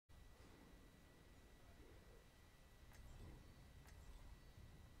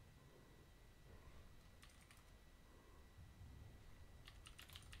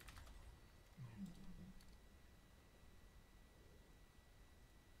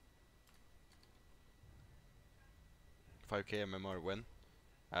5k MMR when?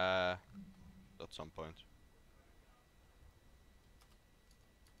 At some point.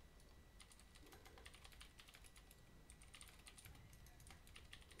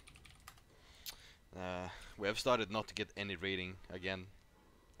 We have started not to get any rating again.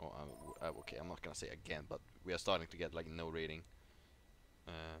 Oh, okay, I'm not gonna say again, but we are starting to get like no rating.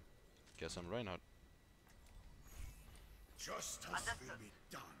 Guess I'm Reinhardt. Justice will be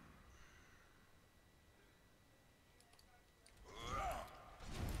done.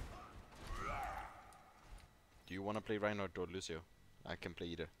 Do you wanna play Reinhardt or Lucio? I can play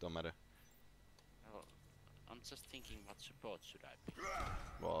either, don't matter. Well, I'm just thinking what support should I pick?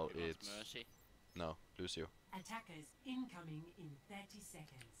 Well, You want it's... Mercy? No, Lucio. Attackers incoming in 30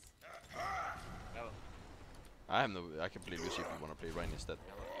 seconds. Well, I have no... I can play Lucio if you wanna play Rein instead.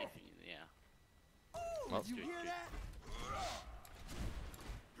 if you, yeah. Well, Did you hear that?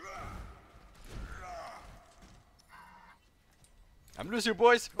 I'm Lucio,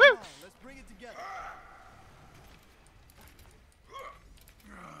 boys! Come Woo! on, let's bring it together.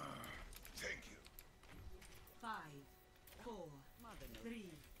 Thank you. 5, 4, 3,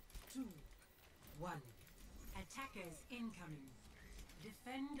 2, 1. Attackers incoming.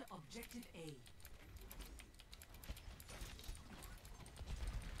 Defend objective A.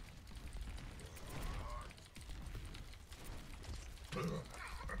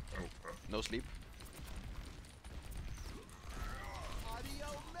 No sleep. Audio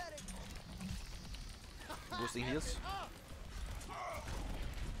medic. Boosting heals.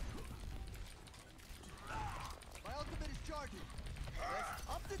 My ultimate is charging. Let's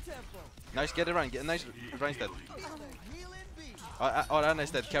up the tempo. Nice, get it Rein. Get nice. Rein's dead. It's the healing beat. Oh,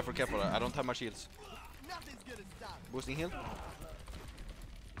 Anna's dead. Careful, careful. I don't have much heals. Nothing's gonna stop. Boosting heal.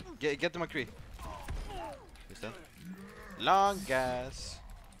 Get the McCree. He's dead. Long gas.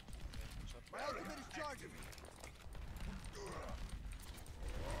 My ultimate is charging.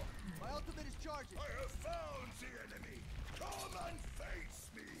 My ultimate is charging. I have found the enemy. Come and face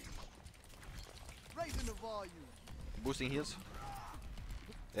me. Raising the volume. Boosting heals.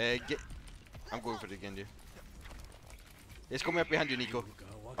 Get. I'm going for the Genji. It's coming up behind you, Nico.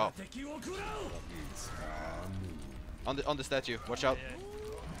 Oh. On the statue. Watch out.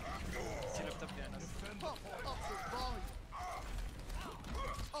 Pump up the volume.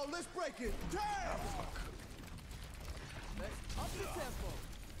 Oh, let's break it. Damn. Let's up the tempo.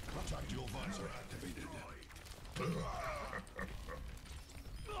 Tactical visor activated.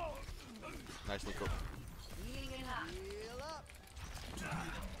 Nice, Nico. Heal up.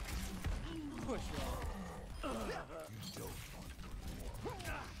 Push it.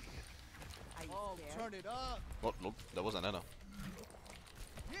 Oh, turn it up. What? Look, that wasn't Anna.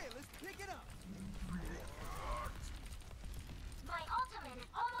 Yeah, let's pick it up. My ultimate is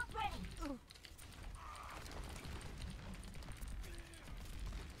almost ready.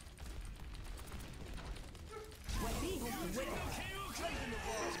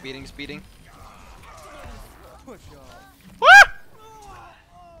 Speeding, speeding. Push off.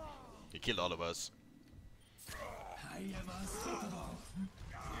 He killed all of us.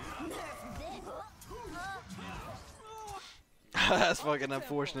 That's fucking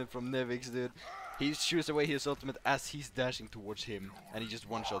unfortunate from Nevix, dude. He shoots away his ultimate as he's dashing towards him, and he just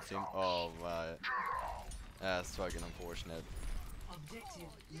one-shots him. Oh my. That's fucking unfortunate.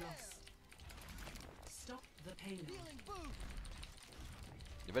 Objective lost. Stop the payload. Healing boost.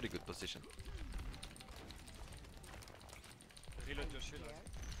 A very good position. Reload your shield.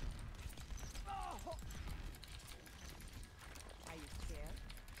 Are you scared?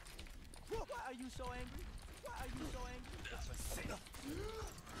 Why are you so angry? Why are you so angry?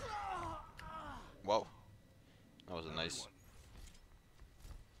 Wow. That was a nice.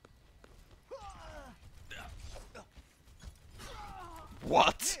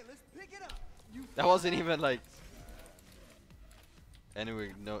 What? Yeah, let's pick it up. You That wasn't even like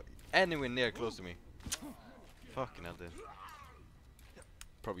anywhere near close to me. Fucking hell, dude.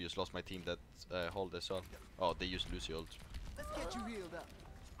 Probably just lost my team that hold as well. Oh, they used Lucio ult. let's get you healed up.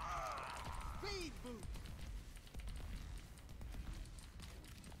 Speed boost.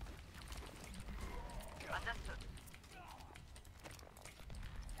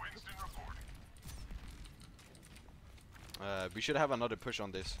 We should have another push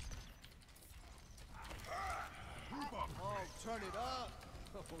on this. Oh, turn it up.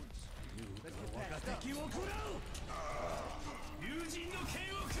 Let's get past up.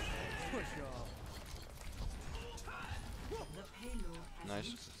 Push off. The payload has Nice.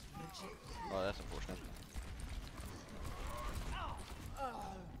 reached the checkpoint. Oh, that's unfortunate.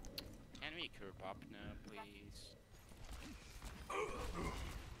 Can we curb up now, please?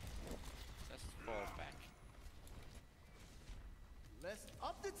 Just fall back.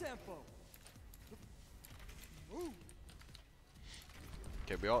 tempo. Move.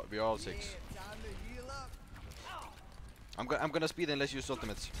 Okay, we are all 6. Yeah, time to heal up. I'm gonna speed and let's use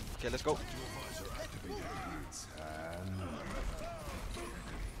ultimates. Okay, let's go.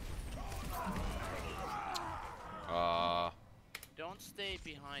 Don't stay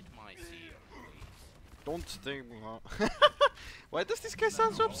behind my seal, please. Don't stay behind. Why does this guy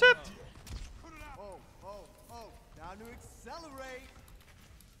sound so upset? Oh, time to accelerate.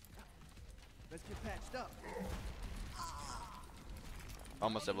 Let's get patched up.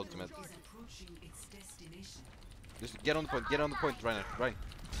 Almost have ultimate. Is approaching its destination. Just get on the point, Ryan. Move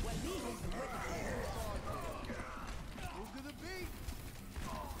to the beat.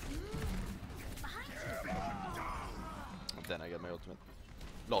 And then I get my ultimate.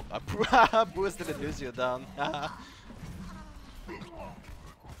 Lol, I boosted the Lucio down. Round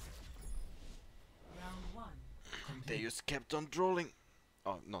 1. They just kept on trolling.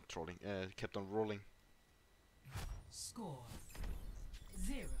 Oh, not trolling. Kept on rolling. Score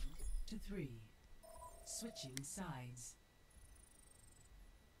 0-3. Switching sides.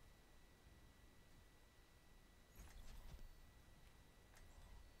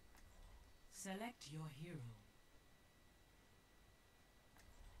 Select your hero.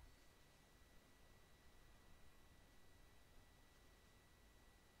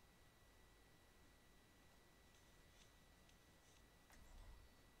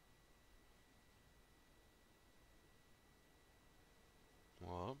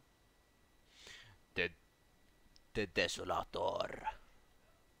 Well, the Desolator.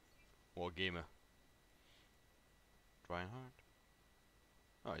 War gamer. Trying hard.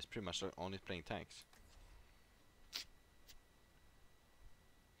 Oh, he's pretty much only playing tanks.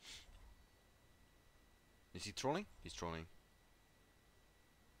 Is he trolling? He's trolling.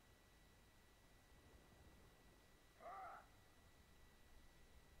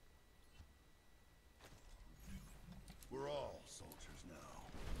 We're all soldiers now.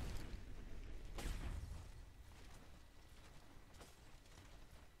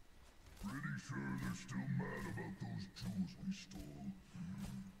 Pretty sure they're still mad about those jewels we stole.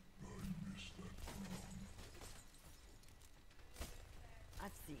 I missed that prom.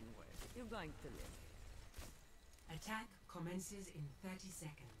 I've seen worse. You're going to live. Attack commences in 30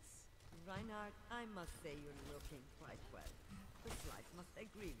 seconds. Reinhardt, I must say you're looking quite well. The slice must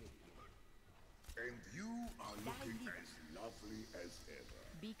agree with you. And you are looking as lovely as ever.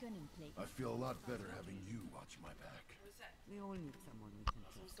 Beacon in place. I feel a lot better having you watch my back. We all need someone we can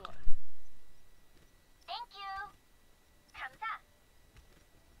trust. Thank you. 감사.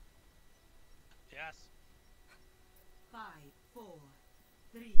 Yes. 5, 4,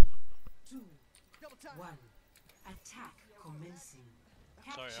 3, 2, Double time. 1. Attack commencing.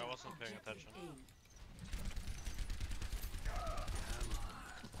 Sorry, I Capture wasn't paying objective attention.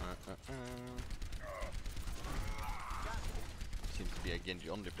 Seems to be a Genji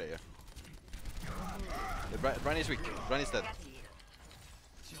only player. Ryan is weak. Ryan is dead.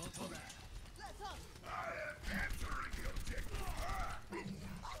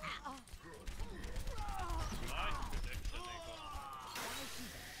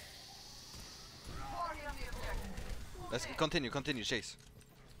 Let's continue, chase.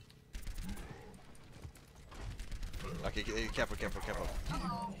 Okay, careful. Yeah,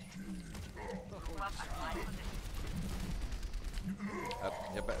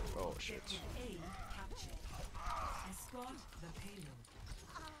 oh shit. Objective A captured. Escort the payload.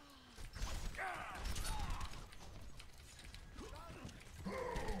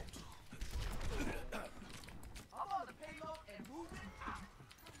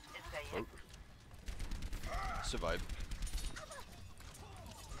 Survive.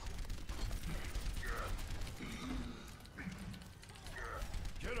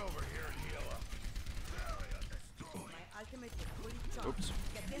 Get over here and heal up. My ultimate is fully charged. Oops.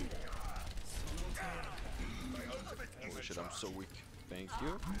 Get in there. Oh shit, I'm so weak. Thank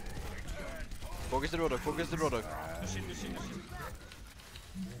you. Focus the rotor. Machine.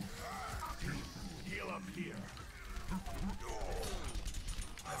 Heal up here.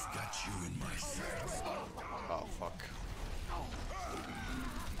 I've got you in my sights. Oh fuck.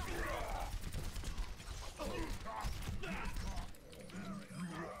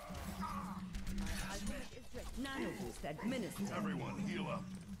 Ultimate is ready. Nano boost administered. Everyone heal up.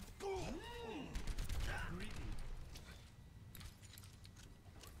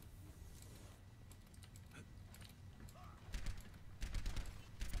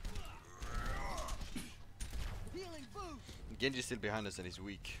 Healing boost. Genji's still behind us and he's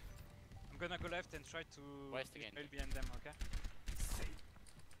weak. I'm gonna go left and try to Where's the game? trail behind them, okay?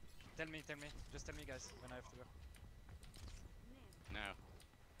 Tell me. Just tell me, guys, when I have to go. No.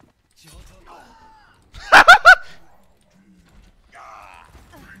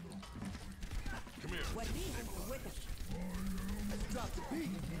 Drop the beat.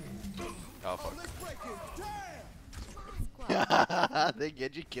 Oh fuck. Let's break it. Damn. They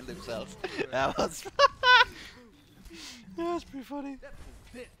Genji killed himself. That was that's pretty funny.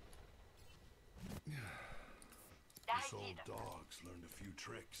 This old dog's learned a few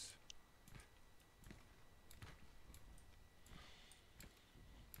tricks.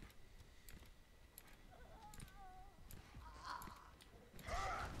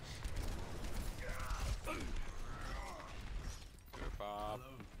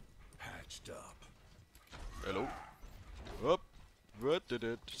 Patched up. Hello. Up. What did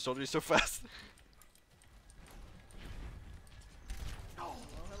it? Sorry, so fast.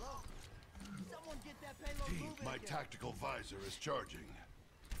 Someone get that payload Team, moving my again. tactical visor is charging.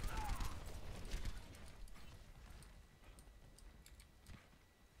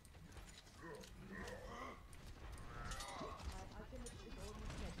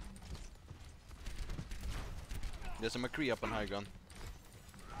 There's a McCree up on high ground.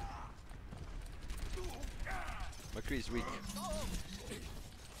 McCree's weak.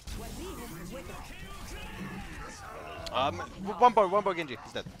 One bar Genji.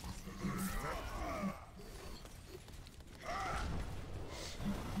 He's dead.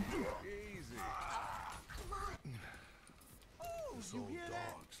 This old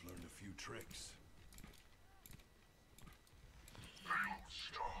dog's learned a few tricks.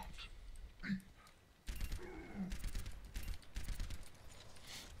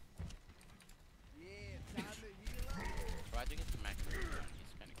 Yeah, time to heal up. Try to get the McCree.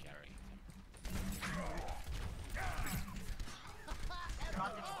 He's kind of carrying them.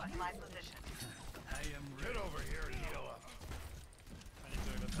 I am right over here and heal up.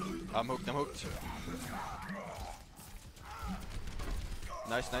 I'm hooked.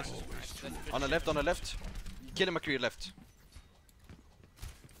 Nice. On the left. Kill him, McCree left.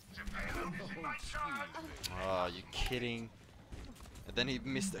 Ah, you kidding? And then he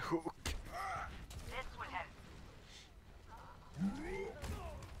missed the hook.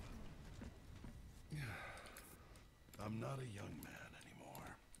 I'm not a young man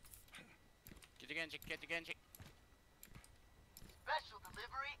anymore. Get the Genji, get the Genji. Special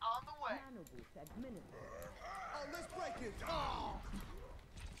delivery on the way. Nano boost administered. Oh, let's break it. Oh.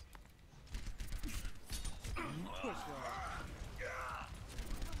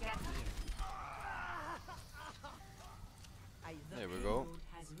 There we go.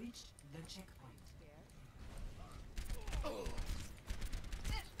 Has reached the checkpoint.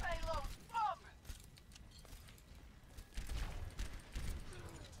 This payload's bumping.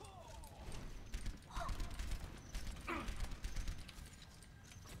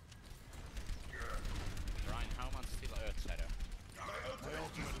 Ryan, how much still Earthshadow? My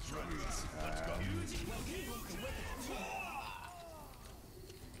ultimate is ready. Let's go.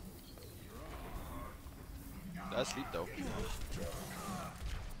 That's sleep though.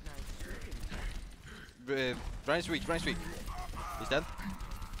 Ryan's weak. He's dead.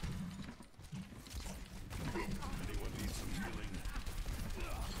 Anyone needs some healing?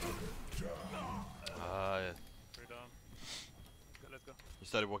 We're down. Let's go. He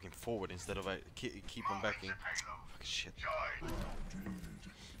started walking forward instead of keep on backing. Fuck shit.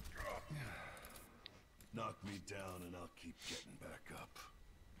 Knock me down and I'll keep getting back up.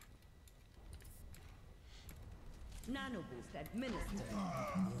 Nano boost administered.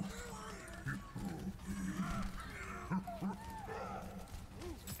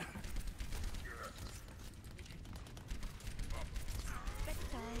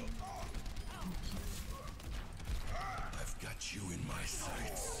 I've got you in my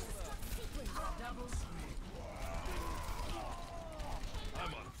sights.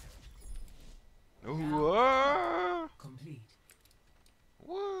 I'm on. Whoa! Complete.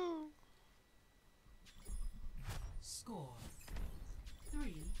 Whoa! Score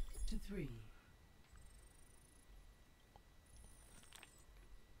 3-3.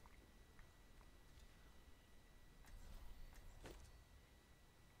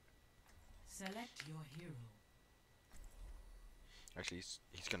 Select your hero. Actually,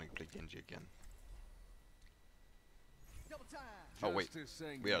 he's gonna play Genji again. Double time. Oh wait,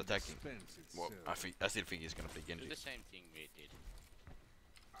 we are attacking. Well, I still think he's gonna play Do Genji. the same thing we did.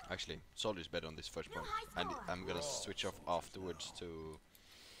 Actually, Soldier's better on this first point, and I'm gonna switch off afterwards to.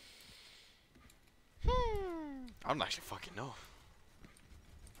 I don't actually fucking know.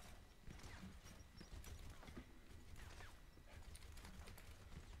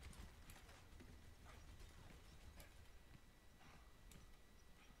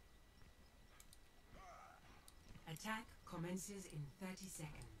 Attack commences in 30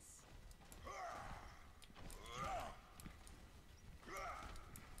 seconds.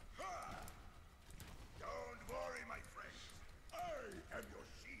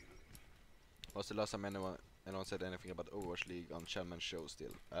 Was the last time anyone said anything about Overwatch League on Chalmers show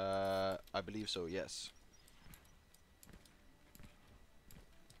still? I believe so, yes.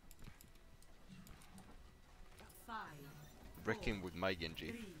 Wrecking with my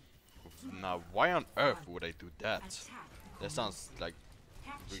Genji. Now, why on earth would I do that? That sounds like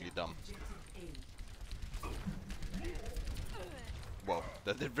really dumb. Whoa,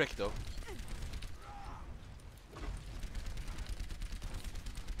 that did wreck though.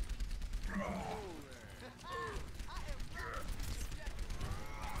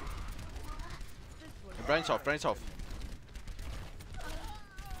 Brains off, brains off.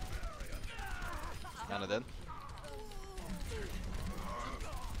 Kinda dead.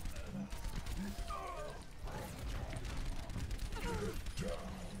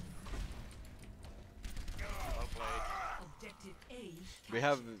 We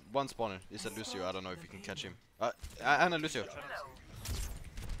have one spawner. It's a Lucio. I don't know if you can catch him. And a Lucio.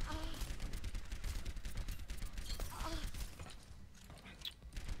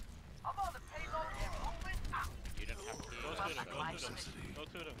 You don't have to. Go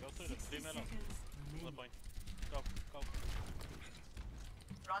to them. Leave me alone. No point. Go.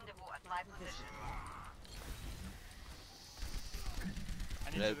 Rendezvous at my position. I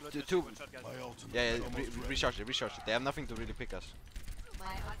need to reload two. one shot, guys. My ultimate Yeah, is almost ready. recharge it. They have nothing to really pick us.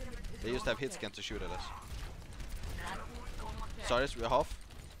 My ultimate is They used to have hit scan to shoot at us. Sorry, we're half.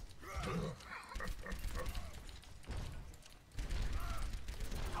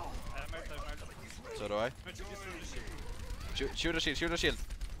 So do I. Shoot a shield.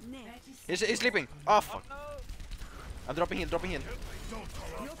 He's sleeping. Oh fuck. I'm dropping heal. No power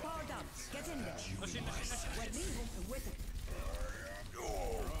down. Get in there.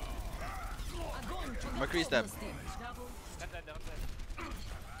 McCree stab.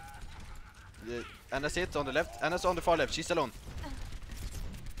 And that's it on the left. And that's on the far left. She's alone.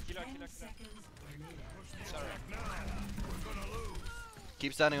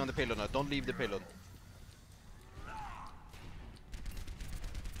 Keep standing on the payload now. Don't leave the payload.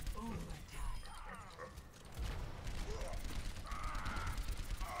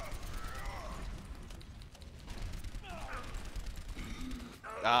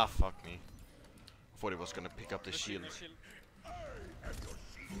 Ah, fuck me. I thought he was gonna pick up the shield.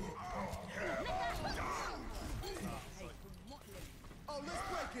 Oh, let's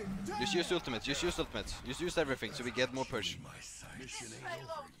break it. Just use ultimates. Just use everything so we get more push. Mission ain't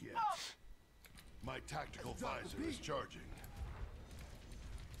over yet. My tactical visor is charging.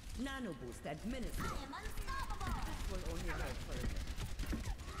 Nano boost administered. This will only last for a bit.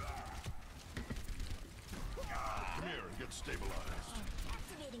 Come here and get stabilized.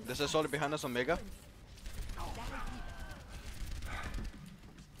 There's a solid behind us on Mega.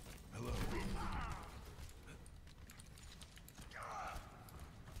 Hello.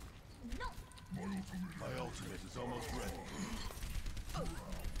 My ultimate is almost ready.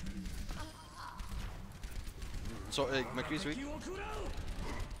 So, McCree's weak. Get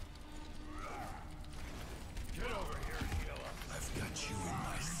over here, heal up. I've got you in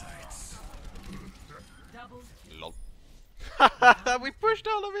my sights. Lol. We pushed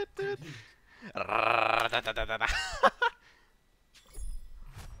all of it, dude.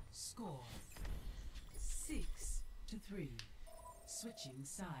 Score 6-3. Switching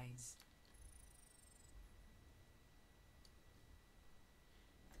sides.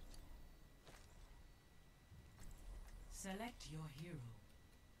 Select your hero.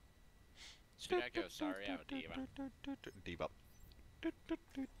 Should I go? Sorry, I'm a diva. Diva.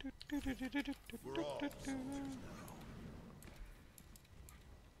 We're all soldiers now.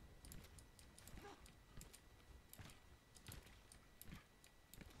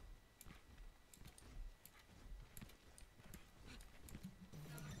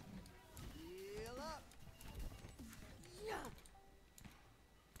 Heal up.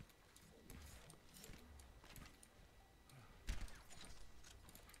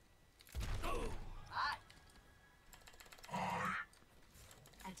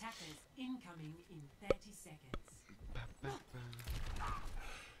 Attackers incoming in 30 seconds.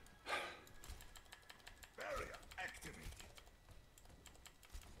 Barrier activate.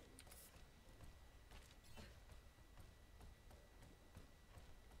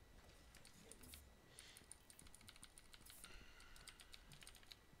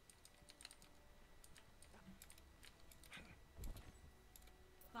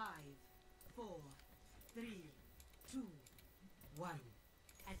 Five, 4, 3, 2, 1.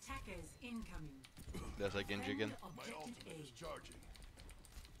 Attackers incoming. There's a Genji again. My Objective ultimate is A. charging.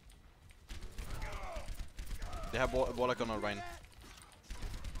 They have Warlock on our Rhine.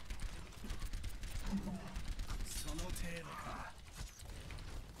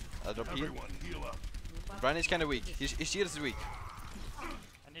 I drop heal. Everyone heal up. Brian is kinda weak. His shield is weak.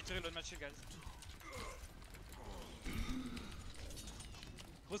 I need to reload my shield, guys.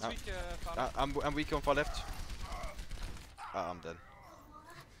 Who's weak, far? I'm weak on far left. I'm dead.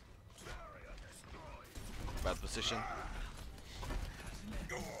 Bad position.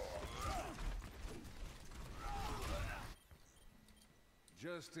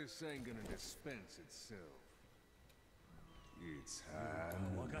 Justice ain't gonna dispense itself. It's hand.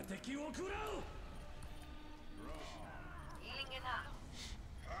 Healing enough.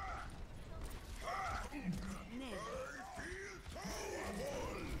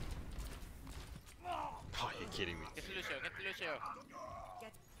 Oh, you're kidding me. Get to Lucio, get to Lucio.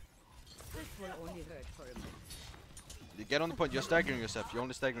 This will only hurt for a minute. You get on the point. You're staggering yourself. You're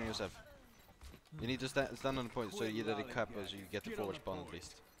only staggering yourself. You need to stand on the point so either the cap or you get the forward spawn at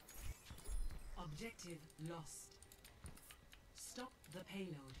least. Objective lost. Stop the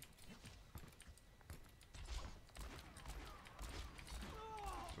payload.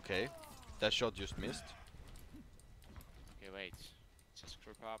 Okay, that shot just missed. Okay, wait. Just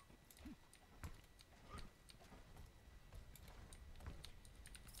group up.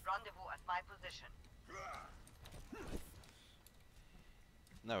 Rendezvous at my position.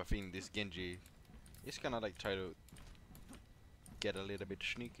 Now I think this Genji is gonna like try to get a little bit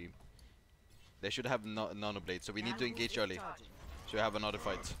sneaky. They should have nano blades, so we need to engage early. So we have another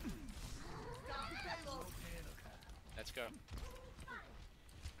fight. Let's go.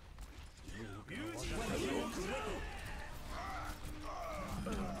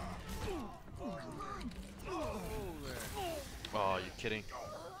 Oh, you kidding?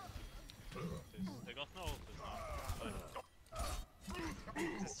 They got no ult now.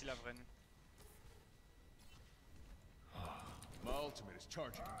 They still have Ren. My ultimate is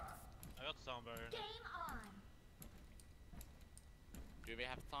charging. I got sound barrier. Do we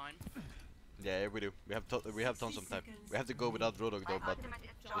have time? Yeah, we do. We have tons of time. We have to go without Rodok though, but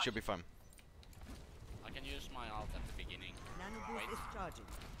it should be fun. I can use my ult at the beginning. Nano boost is charging.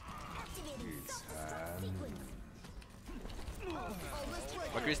 It's hand.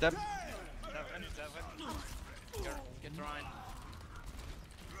 McCree step. They have Ren, they have Ren. Get Ryan.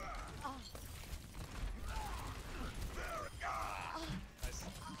 Nice.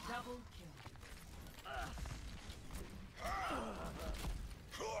 Double kill.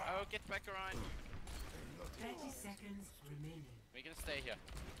 Oh, get back Ryan. 30 seconds remaining. We can stay here.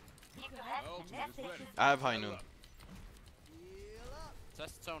 Keep your head. Ultimate is ready. I have high noon.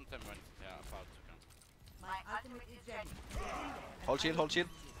 Just zone them when they are about to come. My ultimate is ready. Hold shield, hold shield.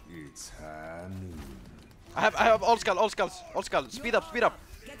 It's hand. I have all skull, all skulls, all skull. Speed up, speed up.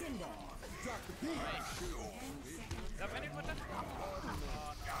 Get in there. Have any button?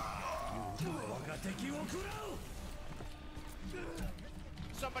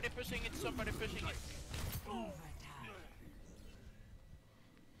 Somebody pushing it, somebody pushing it.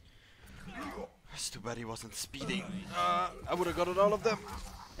 It's too bad he wasn't speeding. I would have gotten all of them.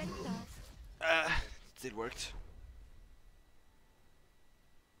 It worked.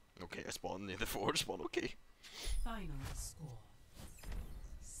 Okay, I spawned in the forward spawn, okay. Final score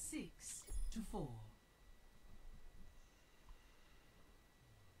 6-4.